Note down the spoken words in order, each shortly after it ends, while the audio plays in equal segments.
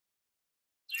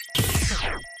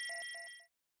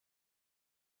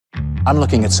I'm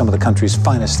looking at some of the country's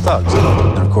finest thugs.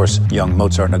 And of course, young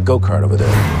Mozart in a go-kart over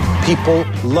there. People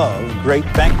love great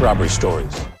bank robbery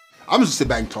stories. I'm just sit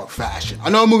back and talk fashion. I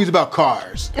know a movie's about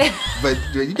cars, but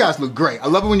you guys look great. I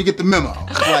love it when you get the memo.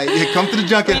 Like, come to the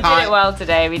junket hot. We did it well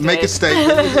today, we did. Make a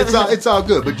statement. It's all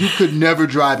good, but you could never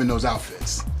drive in those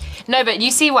outfits. No, but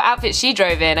you see what outfit she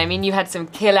drove in. I mean, you had some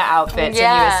killer outfits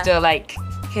and you were still like,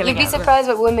 you'd be surprised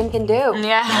what women can do.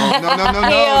 Yeah. Oh,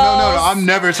 no. I'm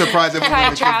never surprised at what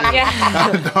women can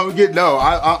do.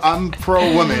 I'm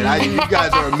pro woman. You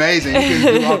guys are amazing. You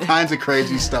can do all kinds of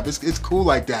crazy stuff. It's cool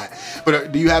like that.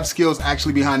 But do you have skills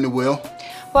actually behind the wheel?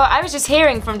 Well, I was just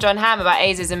hearing from John Hamm about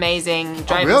Eiza's amazing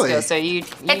driving skills, so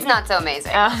It's not so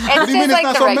amazing. What do you mean it's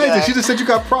not so amazing? She just said you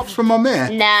got props from my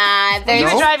man. Nah, you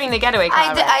were driving the getaway car.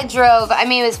 I drove. I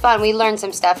mean, it was fun. We learned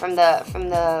some stuff from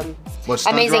the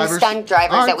amazing stunt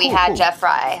drivers that we had. Jeff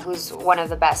Fry, who's one of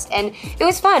the best, and it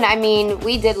was fun. I mean,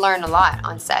 we did learn a lot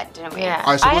on set, didn't we? Yeah.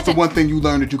 All right. So what's the one thing you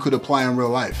learned that you could apply in real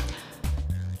life?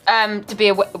 To be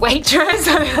a waitress.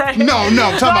 No,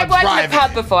 I'm talking about driving. I've worked in a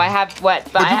pub before. I have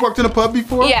worked. But you worked in a pub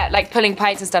before? Yeah, like pulling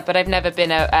pints and stuff. But I've never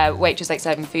been a waitress like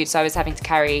serving food. So I was having to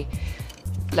carry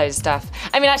loads of stuff.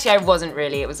 I mean, actually, I wasn't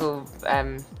really. It was all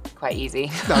quite easy.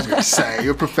 I was gonna say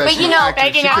you're a professional. But you know,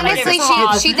 actress. honestly,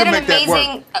 she did an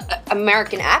amazing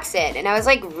American accent, and I was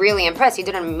like really impressed. You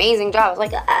did an amazing job. I was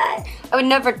like, I would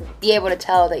never be able to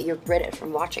tell that you're British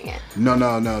from watching it. No.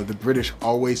 The British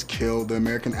always kill the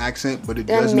American accent, but it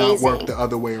does not work the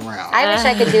other way around. I wish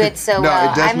I could do it so well.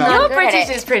 No, it does not. Your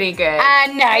British is pretty good.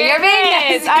 No, you're being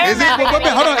nice. Is it?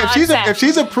 Hold on. If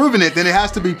she's approving it, then it has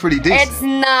to be pretty decent. It's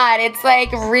not. It's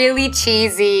like really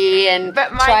cheesy and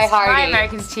try-hardy. My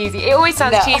American's cheesy. It always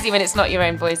sounds cheesy when it's not your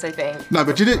own voice, I think. No,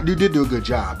 but you did do a good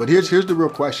job. But here's the real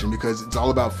question, because it's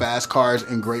all about fast cars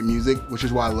and great music, which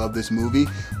is why I love this movie.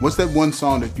 What's that one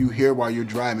song that if you hear while you're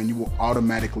driving, you will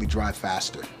automatically drive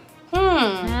faster?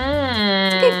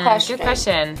 Good question. Good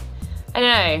question. I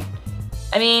don't know.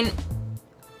 I mean,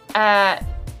 I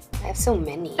have so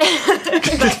many.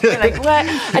 like what?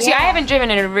 Actually, I haven't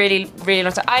driven in a really, really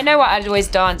long time. I know what I'd always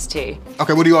dance to.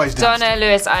 Okay, what do you always dance Donna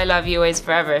Lewis, I Love You Always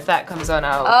Forever. If that comes on,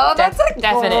 I'll definitely.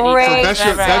 Great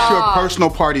so that's your personal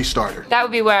party starter. That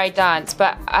would be where I dance,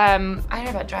 but I don't know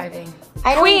about driving.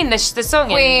 Queen, the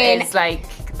song is like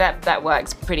that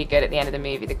works pretty good at the end of the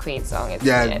movie. The Queen song.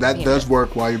 That does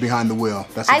work while you're behind the wheel.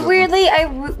 That's I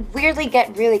weirdly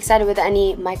get really excited with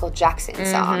any Michael Jackson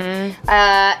song,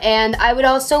 and I would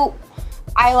also.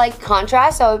 I like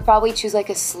contrast, so I would probably choose like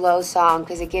a slow song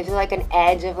because it gives you like an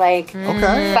edge of like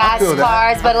fast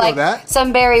cars, but like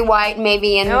some Barry White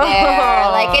maybe in there.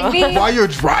 Like it'd be while you're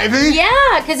driving. Yeah,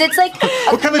 because it's like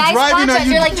what kind of nice driving contrast. are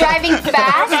you? You're like driving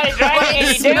fast, but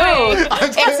it's smooth.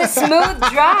 It's a smooth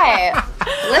drive.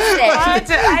 Listen.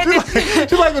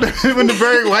 Just like when the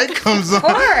Barry White comes on.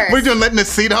 What are you doing, letting the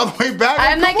seat all the way back?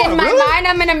 I'm like in my mind,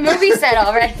 I'm in a movie set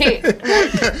already.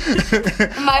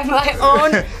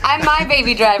 I'm my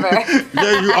baby driver.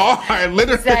 Yeah, you are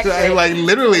literally. Exactly. Like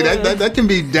literally, that can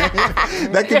be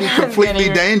completely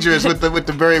dangerous with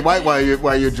the Barry White while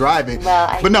you're driving.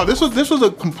 But no, this was a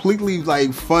completely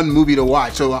like fun movie to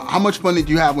watch. So how much fun did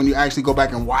you have when you actually go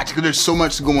back and watch? Because there's so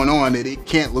much going on that it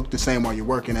can't look the same while you're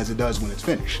working as it does when it's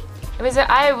finished.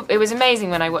 It was amazing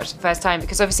when I watched it the first time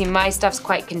because obviously my stuff's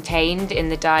quite contained in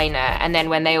the diner, and then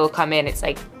when they all come in, it's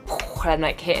like I'm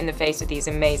like hit in the face with these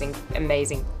amazing,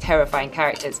 terrifying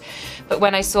characters. But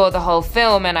when I saw the whole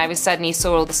film and I suddenly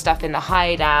saw all the stuff in the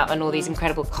hideout and all these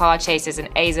incredible car chases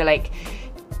and Eiza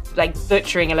like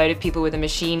butchering a load of people with a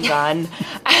machine gun,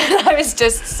 and I was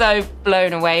just so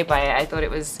blown away by it. I thought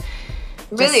it was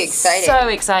really exciting. So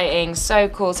exciting, so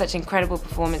cool, such incredible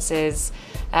performances.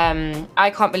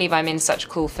 I can't believe I'm in such a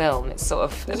cool film. It's sort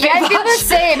of I feel the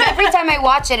same every time I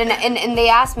watch it, and they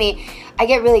ask me, I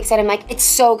get really excited. I'm like, it's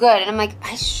so good, and I'm like,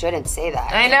 I shouldn't say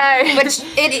that. I know, but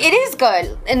it is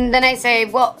good. And then I say,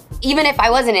 well, even if I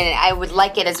wasn't in it, I would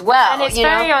like it as well. And it's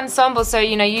very ensemble, so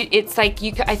it's like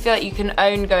I feel like you can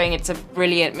own going. It's a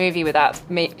brilliant movie without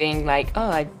being like, oh,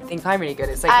 I think I'm really good.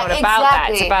 It's like not about that.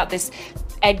 It's about this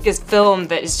Edgar's film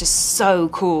that is just so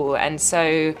cool and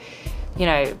so,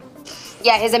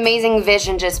 Yeah, his amazing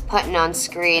vision just putting on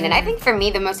screen. And I think for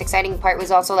me, the most exciting part was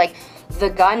also like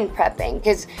the gun prepping,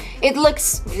 because it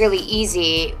looks really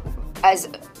easy as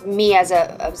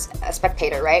a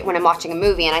spectator, right? When I'm watching a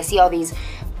movie and I see all these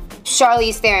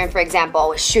Charlize Theron, for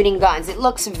example, shooting guns. It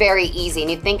looks very easy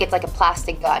and you think it's like a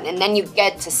plastic gun. And then you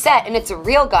get to set and it's a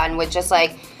real gun with just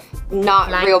like not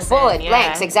real bullet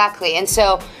blanks, exactly. And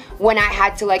so when I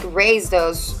had to like raise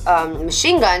those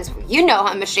machine guns, you know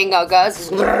how machine gun goes.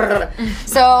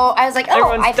 So I was like,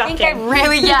 oh, I think I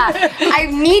really, I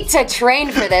need to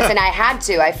train for this, and I had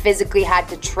to. I physically had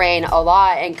to train a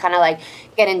lot and kind of like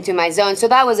get into my zone. So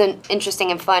that was an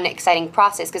interesting and fun, exciting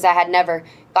process because I had never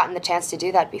gotten the chance to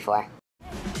do that before.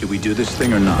 Do we do this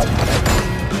thing or not?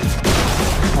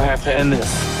 I have to end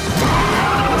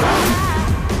this.